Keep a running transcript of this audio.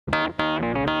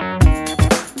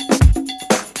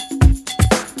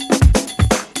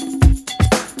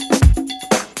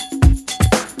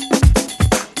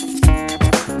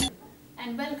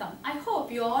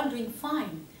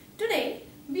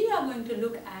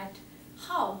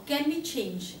how can we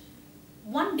change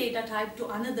one data type to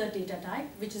another data type,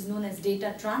 which is known as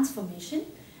data transformation,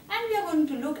 and we are going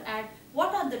to look at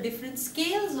what are the different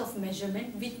scales of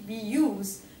measurement which we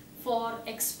use for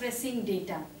expressing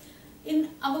data. In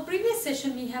our previous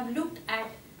session, we have looked at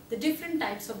the different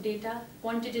types of data,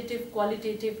 quantitative,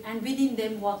 qualitative, and within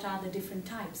them what are the different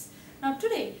types. Now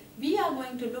today we are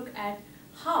going to look at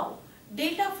how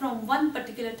data from one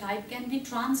particular type can be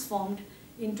transformed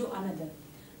into another.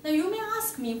 Now you may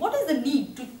ask me, what is the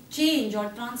need to change or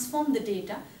transform the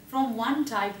data from one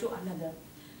type to another?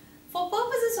 For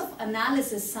purposes of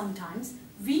analysis, sometimes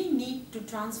we need to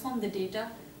transform the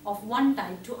data of one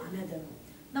type to another.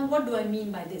 Now what do I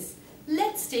mean by this?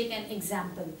 Let's take an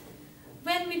example.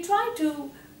 When we try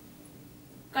to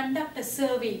conduct a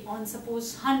survey on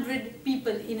suppose 100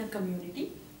 people in a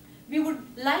community, we would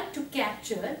like to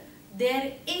capture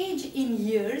their age in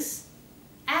years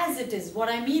as it is. What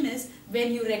I mean is,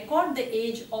 when you record the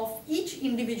age of each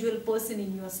individual person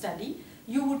in your study,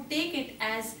 you would take it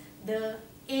as the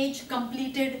age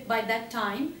completed by that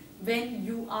time when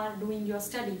you are doing your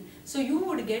study. So you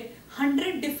would get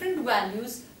 100 different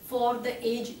values for the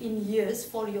age in years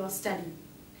for your study.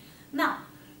 Now,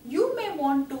 you may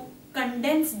want to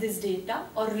condense this data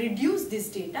or reduce this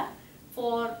data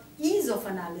for ease of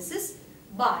analysis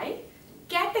by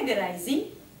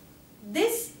categorizing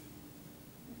this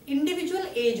individual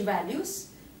age values,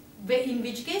 in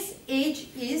which case age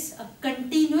is a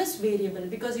continuous variable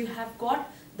because you have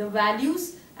got the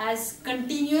values as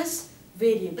continuous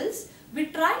variables. We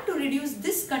try to reduce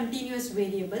this continuous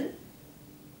variable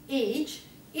age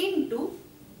into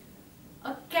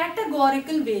a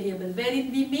categorical variable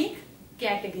wherein we make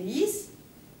categories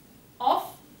of,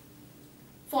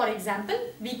 for example,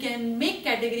 we can make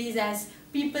categories as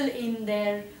people in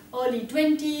their early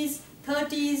 20s,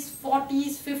 30s,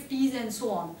 40s, 50s and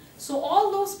so on. So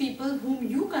all those people whom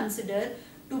you consider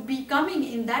to be coming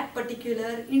in that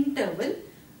particular interval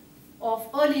of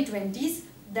early 20s,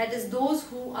 that is those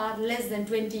who are less than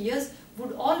 20 years,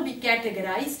 would all be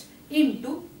categorized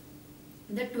into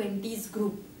the 20s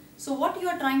group. So what you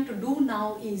are trying to do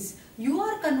now is you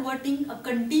are converting a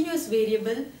continuous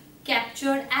variable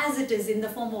captured as it is in the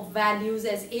form of values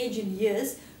as age in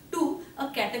years to a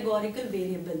categorical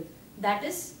variable, that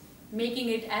is making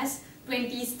it as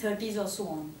 20s, 30s or so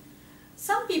on.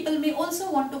 Some people may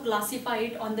also want to classify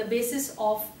it on the basis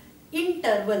of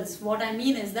intervals. What I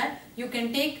mean is that you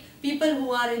can take people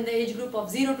who are in the age group of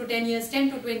 0 to 10 years,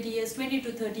 10 to 20 years, 20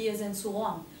 to 30 years and so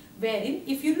on, wherein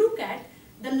if you look at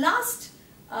the last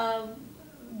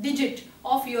digit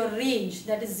of your range,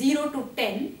 that is 0 to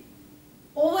 10,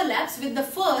 overlaps with the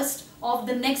first of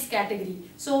the next category.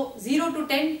 So 0 to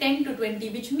 10, 10 to 20,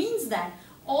 which means that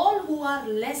all who are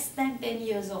less than 10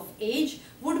 years of age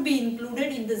would be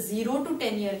included in the 0 to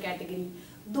 10 year category.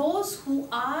 Those who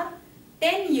are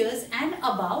 10 years and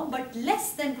above but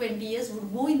less than 20 years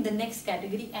would go in the next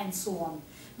category and so on.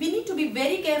 We need to be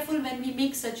very careful when we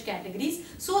make such categories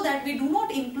so that we do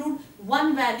not include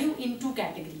one value in two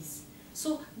categories.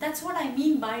 So that's what I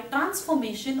mean by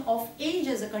transformation of age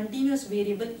as a continuous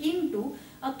variable into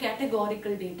a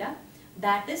categorical data,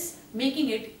 that is making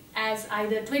it as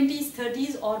either 20s,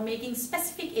 30s or making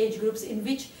specific age groups in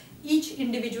which each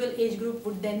individual age group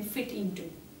would then fit into.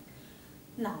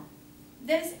 Now,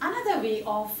 there is another way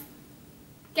of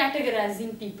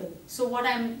categorizing people. So what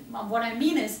I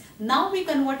mean is, now we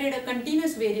converted a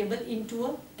continuous variable into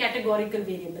a categorical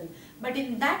variable, but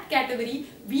in that category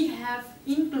we have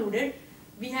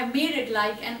made it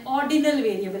like an ordinal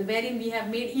variable wherein we have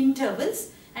made intervals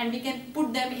and we can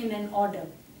put them in an order.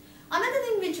 Another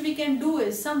thing which we can do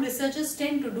is, some researchers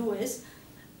tend to do is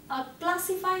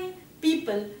classify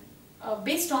people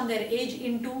based on their age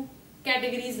into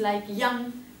categories like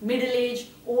young, middle age,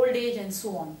 old age and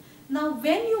so on. Now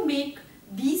when you make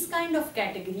these kind of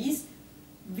categories,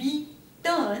 we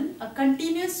turn a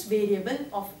continuous variable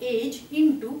of age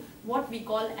into what we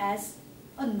call as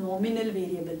a nominal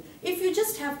variable. If you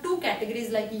just have two categories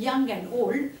like young and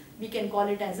old, we can call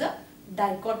it as a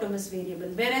dichotomous variable.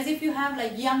 Whereas if you have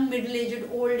like young, middle-aged,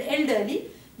 old, elderly,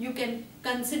 you can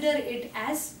consider it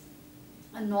as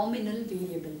a nominal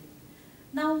variable.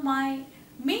 Now my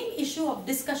main issue of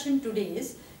discussion today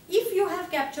is, if you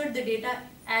have captured the data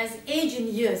as age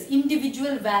in years,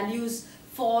 individual values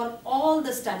for all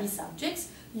the study subjects,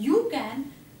 you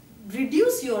can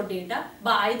reduce your data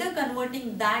by either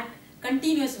converting that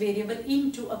continuous variable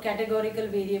into a categorical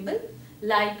variable,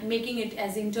 like making it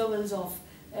as intervals of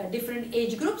different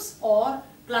age groups, or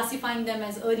classifying them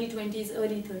as early 20s,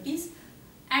 early 30s.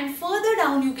 And further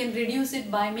down you can reduce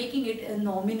it by making it a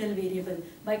nominal variable,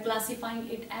 by classifying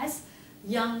it as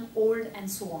young, old and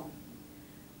so on.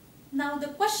 Now the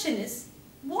question is,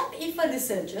 what if a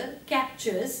researcher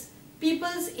captures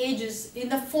people's ages in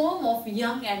the form of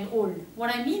young and old?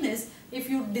 What I mean is, if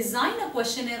you design a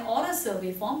questionnaire or a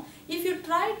survey form, if you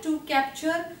try to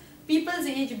capture people's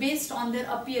age based on their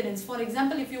appearance, for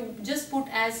example, if you just put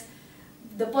as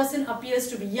the person appears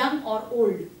to be young or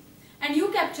old, and you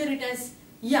capture it as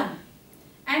young,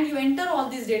 and you enter all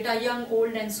this data, young,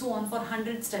 old and so on, for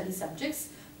 100 study subjects,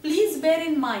 please bear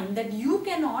in mind that you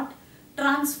cannot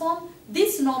transform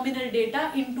this nominal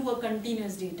data into a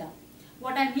continuous data.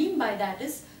 What I mean by that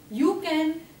is, you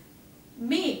can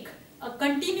make a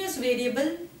continuous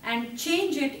variable and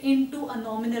change it into a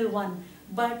nominal one,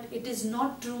 but it is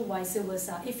not true vice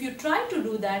versa. If you try to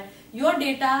do that, your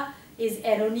data is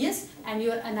erroneous and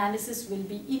your analysis will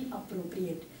be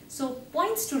inappropriate. So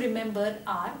points to remember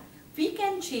are, we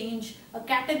can change a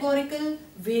categorical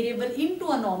variable into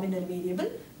a nominal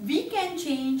variable, we can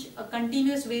change a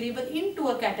continuous variable into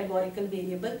a categorical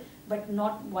variable, but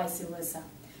not vice versa.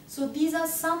 So these are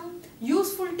some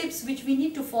useful tips which we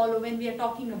need to follow when we are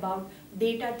talking about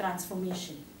data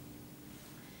transformation.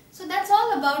 So that's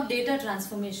all about data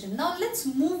transformation. Now let's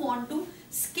move on to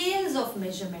scales of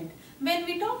measurement. When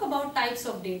we talk about types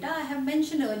of data, I have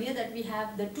mentioned earlier that we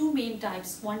have the two main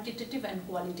types, quantitative and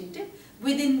qualitative,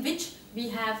 within which we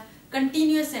have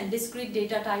continuous and discrete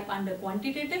data type under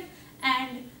quantitative,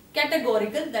 and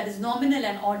categorical, that is nominal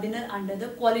and ordinal, under the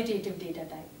qualitative data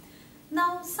type.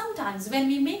 Now sometimes when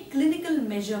we make clinical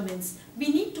measurements, we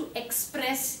need to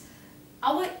express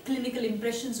our clinical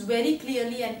impressions very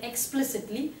clearly and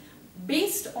explicitly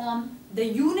based on the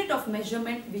unit of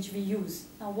measurement which we use.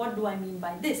 Now what do I mean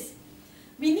by this?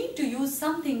 We need to use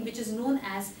something which is known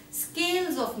as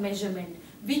scales of measurement,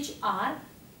 which are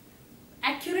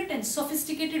accurate and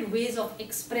sophisticated ways of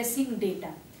expressing data.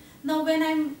 Now when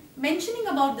I'm mentioning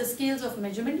about the scales of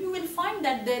measurement, you will find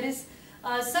that there is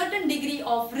a certain degree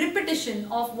of repetition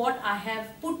of what I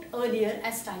have put earlier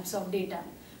as types of data.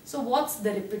 So what's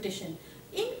the repetition?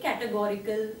 In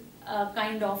categorical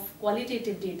kind of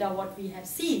qualitative data, what we have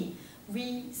seen,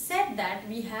 we said that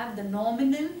we have the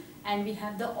nominal and we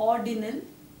have the ordinal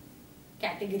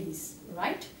categories,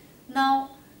 right?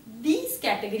 Now these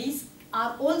categories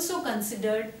are also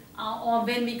considered or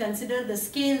when we consider the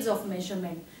scales of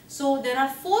measurement. So there are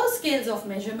 4 scales of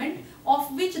measurement,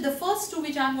 of which the first 2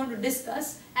 which I am going to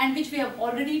discuss and which we have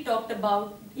already talked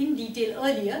about in detail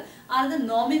earlier are the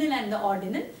nominal and the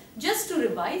ordinal. Just to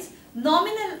revise,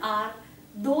 nominal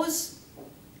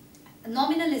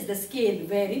is the scale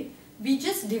wherein we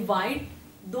just divide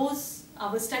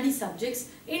our study subjects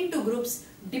into groups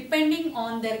depending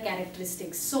on their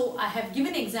characteristics. So I have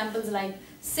given examples like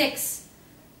sex,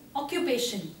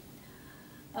 occupation,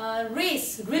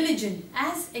 race, religion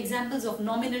as examples of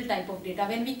nominal type of data.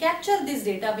 When we capture this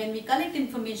data, when we collect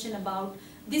information about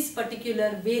this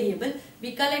particular variable,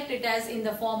 we collect it as in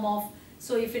the form of,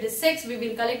 so if it is sex, we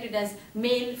will collect it as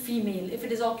male, female. If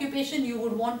it is occupation, you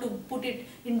would want to put it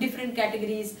in different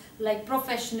categories like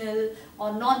professional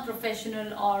or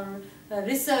non-professional or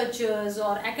researchers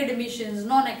or academicians,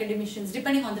 non-academicians,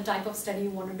 depending on the type of study you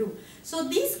want to do. So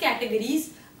these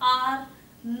categories are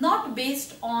not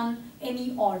based on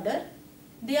any order,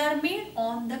 they are made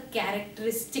on the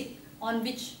characteristic on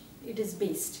which it is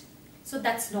based. So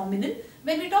that's nominal.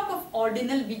 When we talk of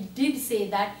ordinal, we did say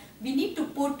that we need to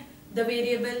put the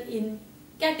variable in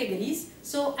categories.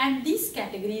 So, and these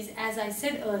categories, as I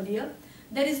said earlier,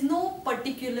 there is no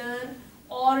particular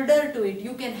order to it.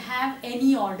 You can have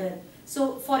any order.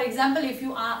 So for example, if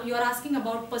you are asking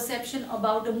about perception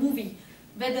about a movie,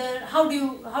 whether how do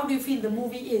you feel the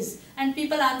movie is, and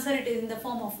people answer it in the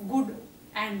form of good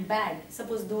and bad.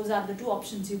 Suppose those are the 2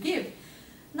 options you give.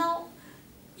 Now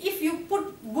if you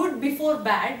put good before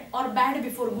bad or bad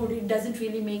before good, it doesn't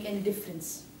really make any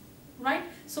difference, right?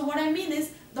 So what I mean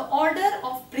is, the order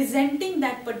of presenting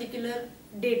that particular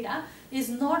data is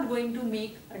not going to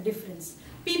make a difference.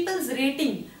 People's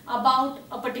rating about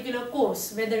a particular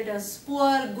course, whether it is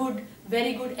poor, good,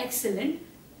 very good, excellent,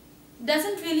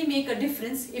 doesn't really make a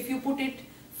difference if you put it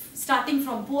starting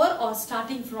from poor or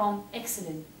starting from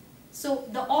excellent. So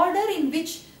the order in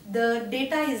which the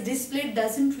data is displayed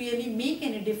doesn't really make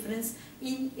any difference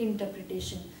in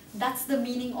interpretation. That's the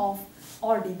meaning of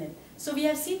ordinal. So we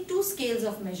have seen 2 scales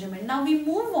of measurement. Now we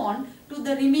move on to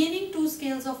the remaining 2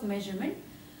 scales of measurement,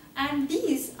 and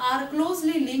these are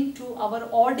closely linked to our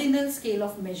ordinal scale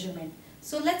of measurement.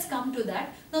 So let's come to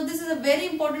that. Now this is a very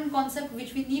important concept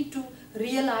which we need to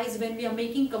realize when we are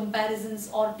making comparisons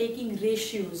or taking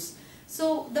ratios.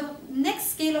 So the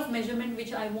next scale of measurement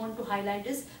which I want to highlight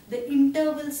is the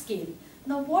interval scale.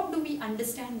 Now what do we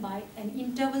understand by an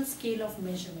interval scale of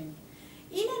measurement?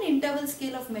 In an interval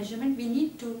scale of measurement, we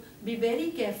need to be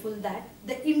very careful that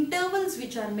the intervals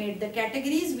which are made, the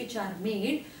categories which are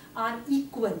made are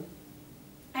equal.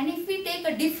 And if we take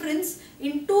a difference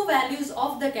in two values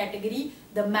of the category,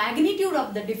 the magnitude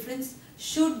of the difference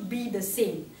should be the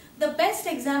same. The best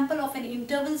example of an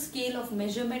interval scale of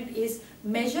measurement is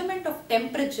measurement of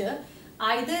temperature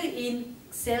either in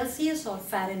Celsius or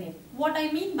Fahrenheit. What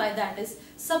I mean by that is,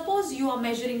 suppose you are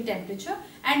measuring temperature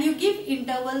and you give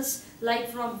intervals like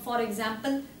from, for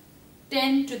example,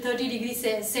 10 to 30 degrees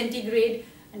centigrade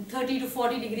and 30 to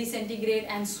 40 degrees centigrade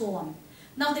and so on.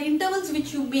 Now the intervals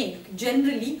which you make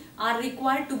generally are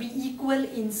required to be equal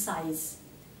in size.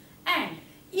 And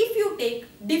if you take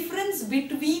difference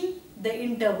between the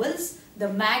intervals, the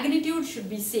magnitude should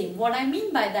be same. What I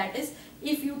mean by that is,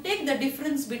 if you take the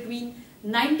difference between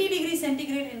 90 degrees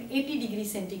centigrade and 80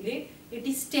 degrees centigrade, it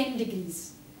is 10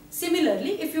 degrees.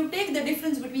 Similarly, if you take the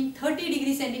difference between 30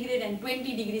 degrees centigrade and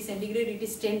 20 degrees centigrade, it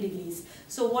is 10 degrees.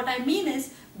 So what I mean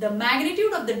is, the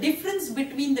magnitude of the difference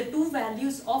between the two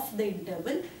values of the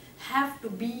interval have to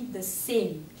be the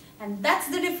same. And that's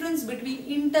the difference between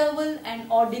interval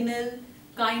and ordinal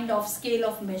kind of scale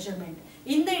of measurement.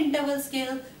 In the interval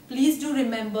scale, please do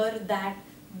remember that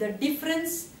the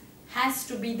difference has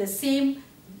to be the same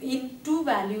in two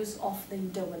values of the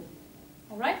interval.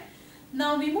 Alright?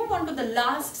 Now we move on to the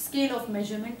last scale of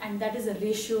measurement, and that is a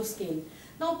ratio scale.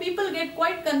 Now people get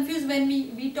quite confused when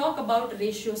we talk about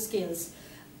ratio scales.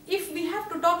 If we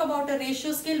have to talk about a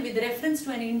ratio scale with reference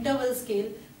to an interval scale,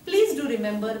 please do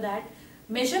remember that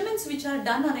measurements which are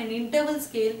done on an interval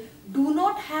scale do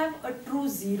not have a true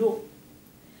zero.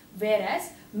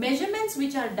 Whereas measurements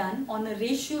which are done on a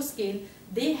ratio scale,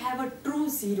 they have a true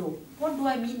zero. What do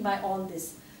I mean by all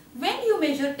this? When you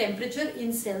measure temperature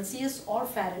in Celsius or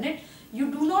Fahrenheit, you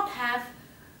do not have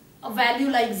a value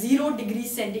like 0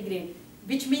 degrees centigrade,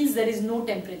 which means there is no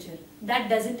temperature. That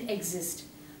doesn't exist.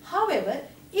 However,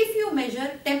 if you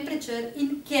measure temperature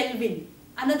in Kelvin,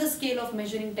 another scale of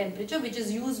measuring temperature which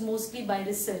is used mostly by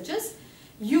researchers,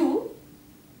 you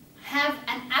have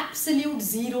an absolute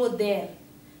zero there.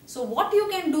 So what you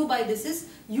can do by this is,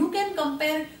 you can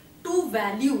compare two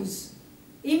values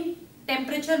in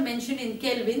temperature mentioned in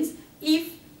kelvins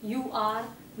if you are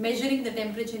measuring the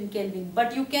temperature in Kelvin.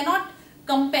 But you cannot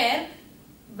compare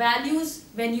values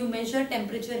when you measure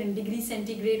temperature in degree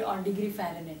centigrade or degree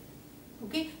Fahrenheit.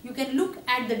 Okay, you can look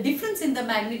at the difference in the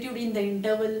magnitude in the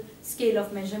interval scale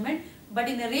of measurement, but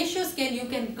in a ratio scale you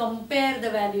can compare the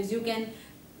values. You can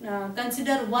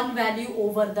consider one value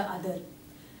over the other.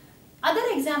 Other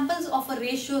examples of a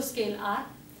ratio scale are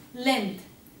length.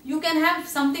 You can have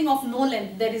something of no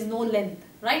length, there is no length,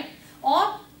 right?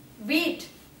 Or weight.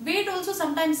 Weight also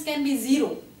sometimes can be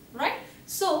 0, right?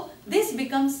 So this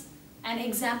becomes an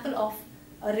example of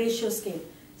a ratio scale.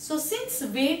 So since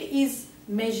weight is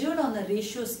measured on a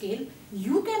ratio scale,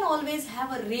 you can always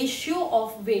have a ratio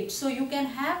of weight. So you can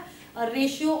have a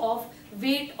ratio of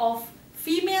weight of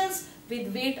females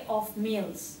with weight of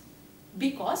males,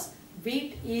 because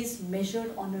weight is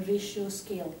measured on a ratio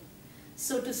scale.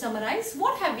 So to summarize,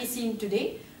 what have we seen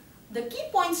today? The key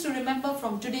points to remember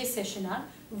from today's session are,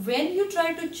 when you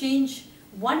try to change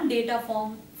one data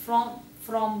form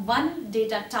from one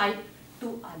data type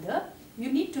to other,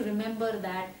 you need to remember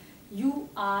that you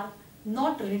are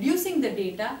not reducing the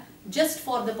data just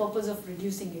for the purpose of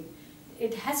reducing it.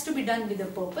 It has to be done with a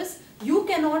purpose. You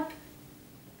cannot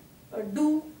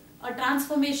do a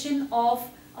transformation of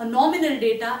a nominal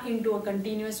data into a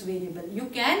continuous variable. You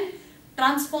can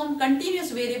transform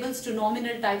continuous variables to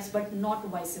nominal types, but not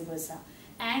vice versa.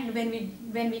 And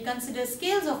when we consider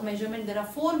scales of measurement, there are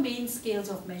 4 main scales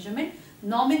of measurement: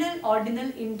 nominal,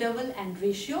 ordinal, interval and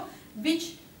ratio,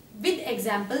 which with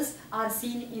examples are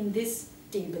seen in this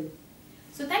table.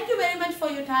 So thank you very much for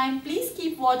your time. Please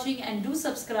keep watching and do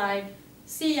subscribe.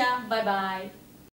 See ya. Bye bye.